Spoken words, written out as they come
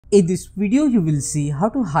In this video, you will see how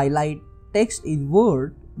to highlight text in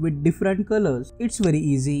Word with different colors. It's very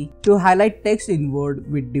easy to highlight text in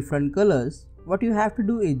Word with different colors. What you have to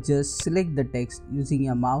do is just select the text using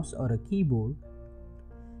a mouse or a keyboard.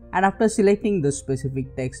 And after selecting the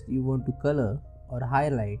specific text you want to color or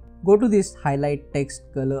highlight, go to this highlight text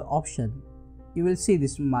color option. You will see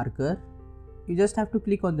this marker. You just have to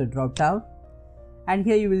click on the drop down and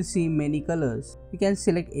here you will see many colors. You can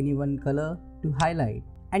select any one color to highlight.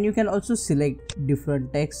 And you can also select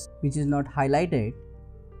different text which is not highlighted.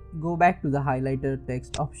 Go back to the highlighter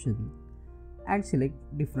text option and select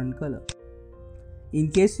different color. In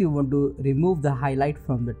case you want to remove the highlight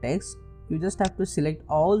from the text, you just have to select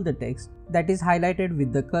all the text that is highlighted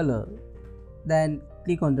with the color. Then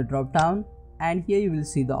click on the drop down and here you will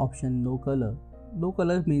see the option no color. No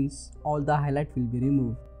color means all the highlight will be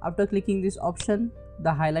removed. After clicking this option,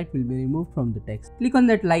 the highlight will be removed from the text. Click on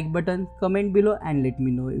that like button, comment below and let me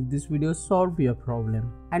know if this video solved your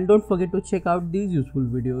problem. And don't forget to check out these useful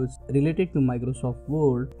videos related to Microsoft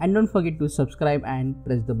Word. And don't forget to subscribe and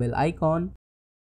press the bell icon